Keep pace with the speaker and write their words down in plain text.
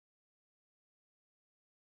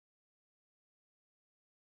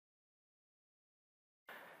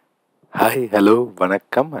Hi, hello,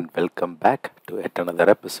 vanakkam, and welcome back to yet another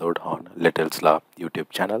episode on Little's Law YouTube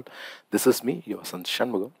channel. This is me, your son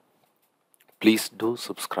Shanmugam. Please do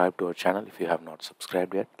subscribe to our channel if you have not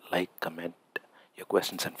subscribed yet. Like, comment your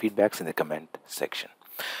questions and feedbacks in the comment section.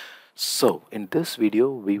 So, in this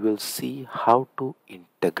video, we will see how to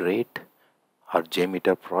integrate our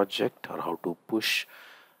JMeter project or how to push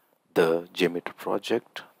the JMeter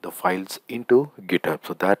project, the files into GitHub.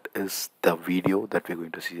 So that is the video that we're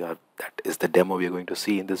going to see, or that is the demo we're going to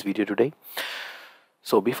see in this video today.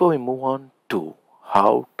 So before we move on to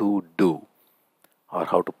how to do or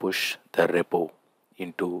how to push the repo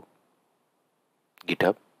into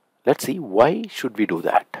GitHub, let's see why should we do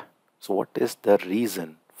that. So what is the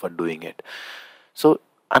reason for doing it? So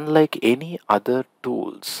unlike any other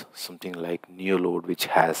tools, something like Neoload, which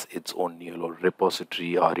has its own Neoload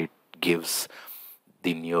repository, or it gives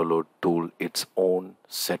the Neoload tool its own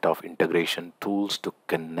set of integration tools to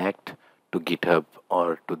connect to GitHub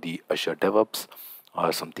or to the Azure DevOps,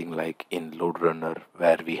 or something like in LoadRunner,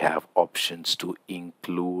 where we have options to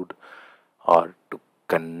include or to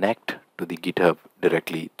connect to the GitHub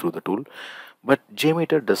directly through the tool. But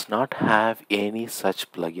JMeter does not have any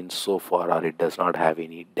such plugins so far, or it does not have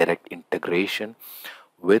any direct integration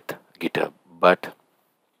with GitHub. But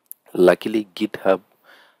luckily GitHub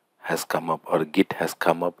has come up, or Git has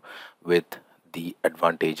come up with the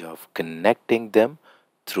advantage of connecting them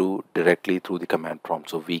directly through the command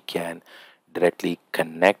prompt. So we can directly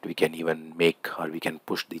connect, we can even make, or we can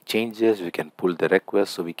push the changes, we can pull the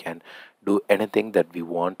requests, so we can do anything that we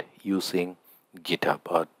want using GitHub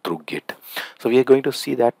or through Git. So we are going to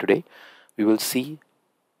see that today. We will see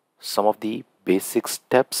some of the basic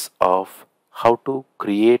steps of how to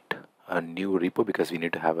create a new repo, because we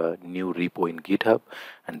need to have a new repo in GitHub,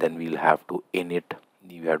 and then we'll have to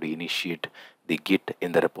initiate the Git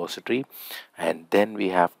in the repository, and then we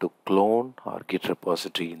have to clone our Git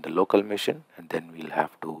repository in the local machine, and then we'll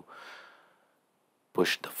have to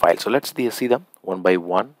push the file. So let's see them one by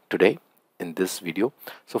one today in this video.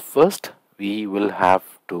 So first we will have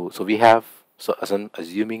to,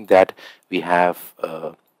 assuming that we have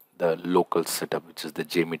the local setup, which is the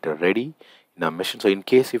JMeter ready in our machine. So in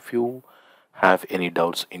case if you have any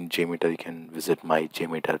doubts in JMeter, you can visit my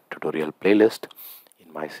JMeter tutorial playlist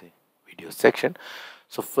in my video section.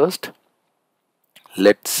 So first,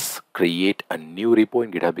 let's create a new repo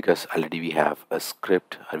in GitHub, because already we have a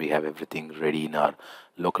script and we have everything ready in our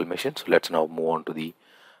local machine. So let's now move on to the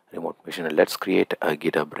remote machine and let's create a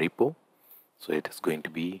GitHub repo. So it is going to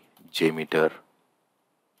be JMeter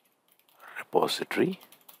repository,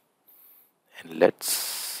 and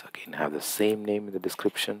let's again have the same name in the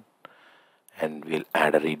description, and we'll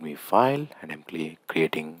add a readme file, and I'm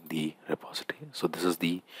creating the repository. So this is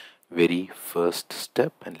the very first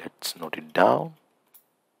step, and let's note it down.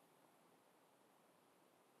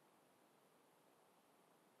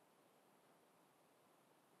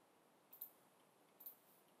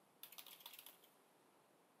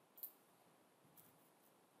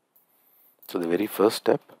 So the very first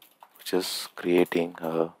step, which is creating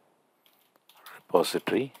a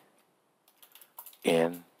repository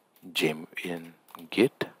in Git, in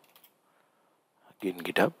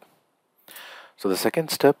GitHub. So the second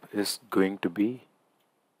step is going to be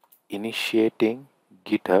initiating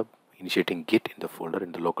Git in the folder,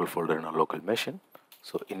 in the local folder in our local machine.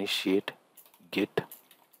 So initiate Git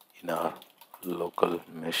in our local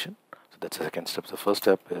machine. So that's the second step. The first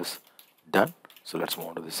step is done. So let's move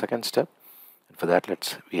on to the second step. And for that,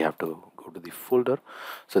 we have to go to the folder.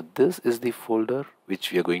 So this is the folder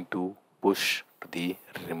which we are going to push to the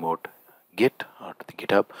remote Git or to the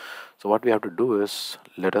GitHub. So what we have to do is,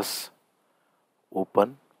 let us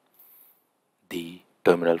open the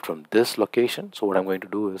terminal from this location. So what I'm going to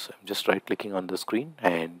do is, I'm just right clicking on the screen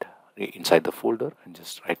and inside the folder, and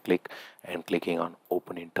just right click and clicking on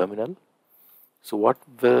open in terminal. So what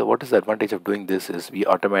is the advantage of doing this is, we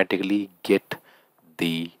automatically get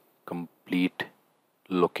the complete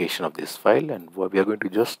location of this file, and what we are going to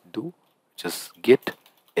just git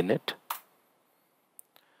init.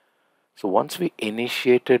 So once we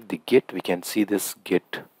initiated the Git, we can see this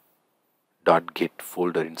git.git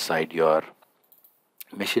folder inside your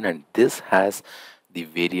machine, and this has the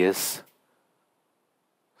various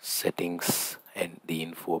settings and the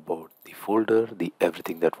info about the folder, the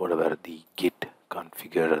everything that whatever the Git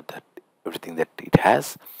configure, that everything that it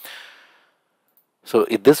has. So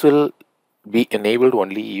this will be enabled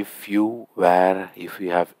only if you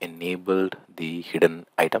have enabled the hidden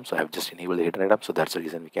item. So I have just enabled the hidden item, so that's the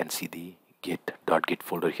reason we can see the git.git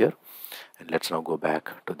folder here. And let's now go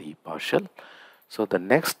back to the PowerShell. So the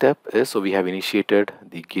next step is, so we have initiated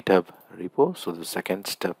the GitHub repo. So the second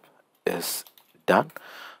step is done.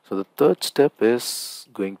 So the third step is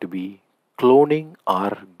going to be cloning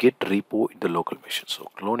our Git repo in the local machine.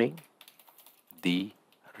 So cloning the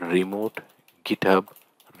remote GitHub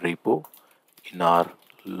repo in our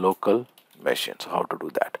local machine. So how to do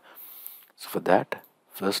that? So for that,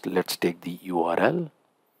 first let's take the URL,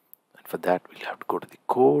 and for that we'll have to go to the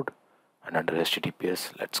code, and under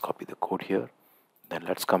HTTPS let's copy the code here. Then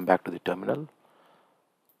let's come back to the terminal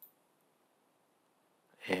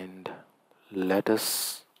and let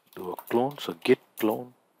us do a clone. So git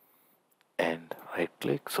clone and right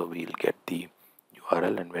click, so we'll get the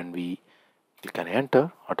URL, and when we click on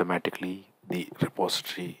enter, automatically the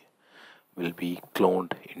repository will be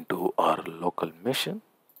cloned into our local machine.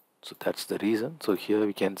 So that's the reason. So here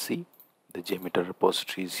we can see the JMeter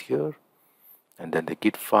repository is here, and then the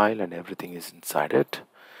git file and everything is inside it.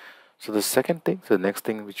 So the second thing, so the next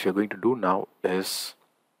thing which we're going to do now is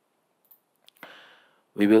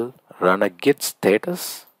we will run a git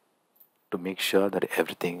status to make sure that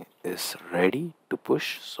everything is ready to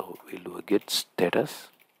push. So we'll do a git status,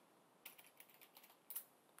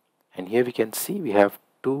 and here we can see we have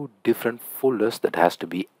two different folders that has to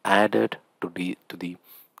be added to the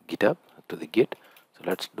GitHub, to the Git. So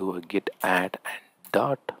let's do a git add and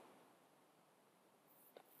dot,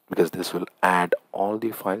 because this will add all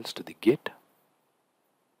the files to the Git.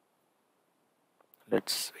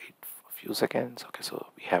 Let's wait for a few seconds. Okay, so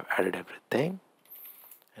we have added everything,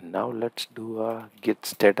 and now let's do a git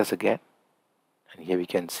status again, and here we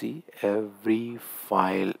can see every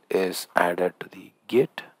file is added to the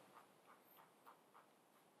Git.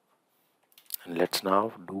 And let's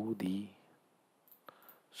now do the,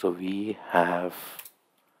 so we have,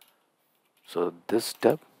 so this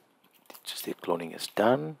step, just the cloning is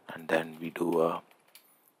done, and then we do a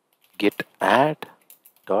git add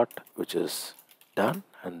dot, which is done,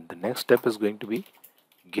 and the next step is going to be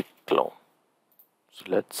git clone. So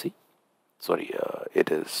let's see, sorry,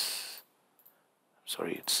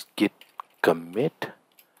 it's git commit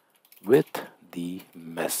with the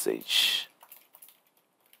message.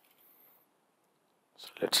 So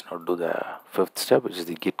let's now do the fifth step, which is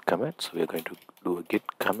the git commit. So we are going to do a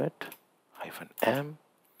git commit -m,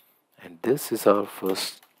 and this is our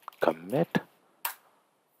first commit.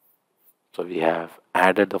 So we have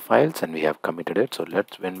added the files and we have committed it. So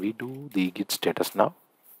when we do the git status now,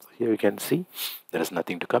 so here you can see there is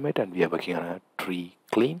nothing to commit, and we are working on a tree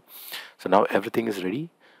clean. So now everything is ready.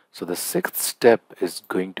 So the sixth step is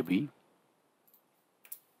going to be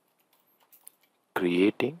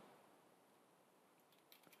creating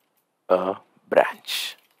a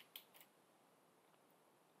branch.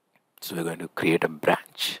 So we're going to create a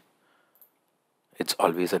branch. It's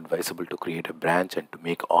always advisable to create a branch and to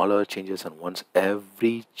make all our changes, and once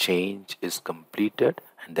every change is completed,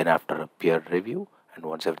 and then after a peer review, and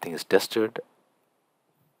once everything is tested,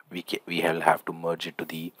 we will have to merge it to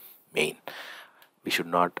the main. We should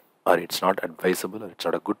not, or it's not advisable, or it's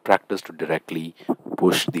not a good practice to directly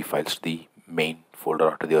push the files to the main folder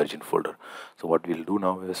or to the origin folder. So what we'll do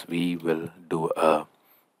now is we will do a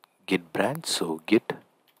git branch. So git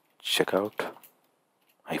checkout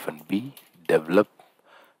 -b develop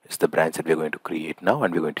is the branch that we're going to create now,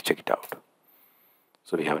 and we're going to check it out.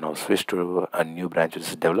 So we have now switched to a new branch, which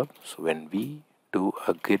is develop. So when we do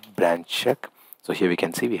a git branch check, so here we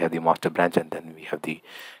can see we have the master branch, and then we have the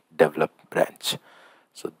develop branch.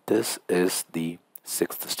 So this is the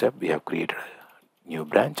sixth step. We have created a new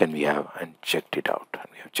branch, and we have checked it out, and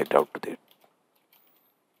we have checked out to the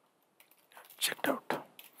checked out.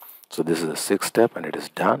 So this is the sixth step, and it is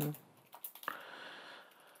done.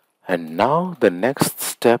 And now the next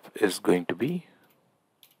step is going to be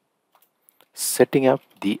setting up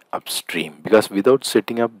the upstream, because without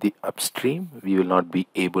setting up the upstream, we will not be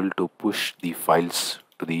able to push the files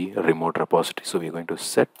to the remote repository. So we're going to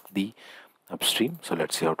set the upstream. So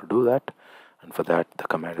let's see how to do that. And for that, the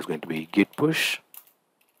command is going to be git push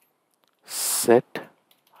set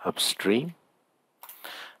upstream,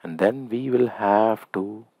 and then we will have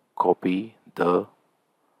to copy the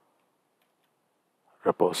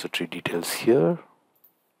repository details here.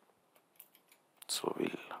 So we'll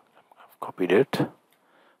have copied it,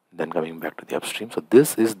 then coming back to the upstream. So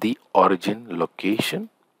this is the origin location,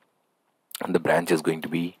 and the branch is going to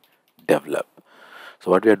be develop. So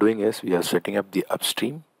what we are doing is we are setting up the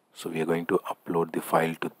upstream. So we are going to upload the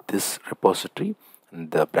file to this repository, and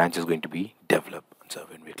the branch is going to be develop. So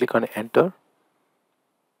when we click on enter,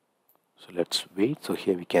 so let's wait. So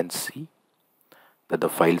here we can see that the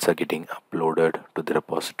files are getting uploaded to the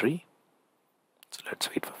repository. So let's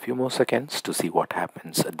wait for a few more seconds to see what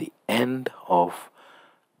happens at the end of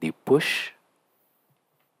the push.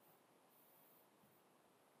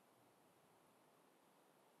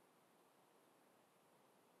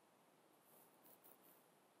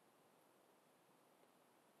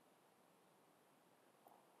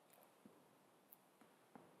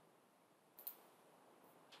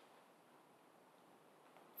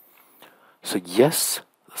 So yes,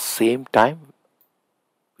 same time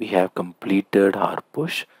we have completed our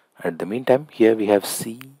push. At the meantime, here we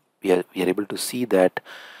are able to see that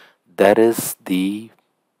there is the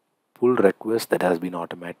pull request that has been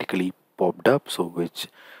automatically popped up, so which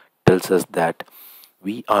tells us that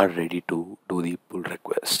we are ready to do the pull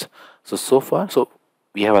request. So far,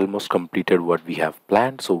 we have almost completed what we have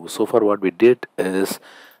planned. So far what we did is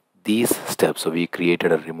these steps. So we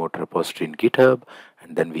created a remote repository in GitHub,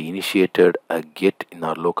 and then we initiated a Git in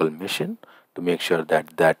our local machine to make sure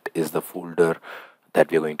that that is the folder that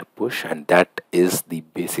we are going to push, and that is the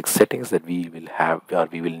basic settings that we will have, or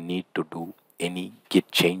we will need to do any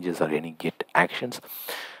Git changes or any Git actions.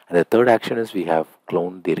 And the third action is we have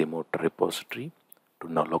cloned the remote repository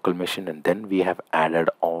to our local machine, and then we have added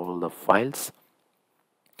all the files.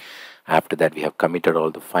 After that, we have committed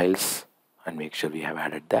all the files and make sure we have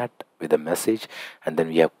added that with a message, and then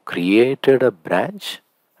we have created a branch,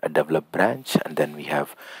 a develop branch, and then we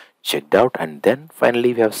have checked out, and then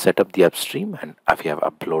finally we have set up the upstream, and we have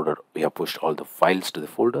uploaded, we have pushed all the files to the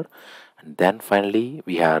folder, and then finally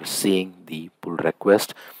we are seeing the pull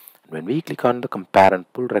request. And when we click on the compare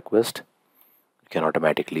and pull request, you can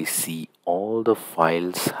automatically see all the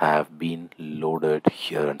files have been loaded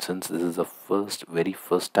here. And since this is the very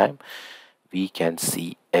first time, we can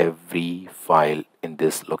see every file in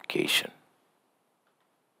this location.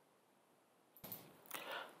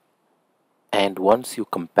 And once you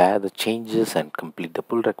compare the changes and complete the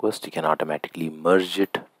pull request, you can automatically merge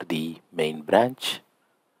it to the main branch.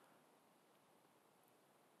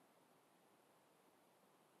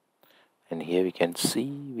 And here we can see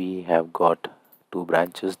we have got two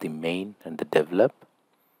branches, the main and the develop,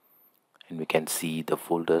 and we can see the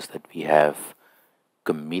folders that we have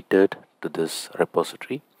committed to this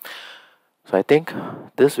repository. So I think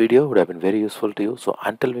this video would have been very useful to you. So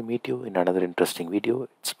until we meet you in another interesting video,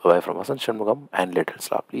 it's bye from Vasan Shanmugam and Little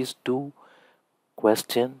Slav. Please do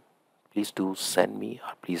question, please do send me,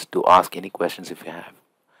 or please do ask any questions if you have.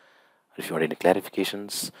 If you want any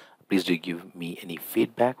clarifications, please do give me any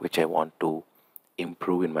feedback which I want to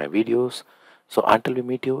improve in my videos. So until we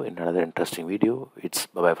meet you in another interesting video, it's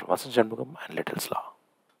bye bye from Vasan Shanmugam and Little Slav.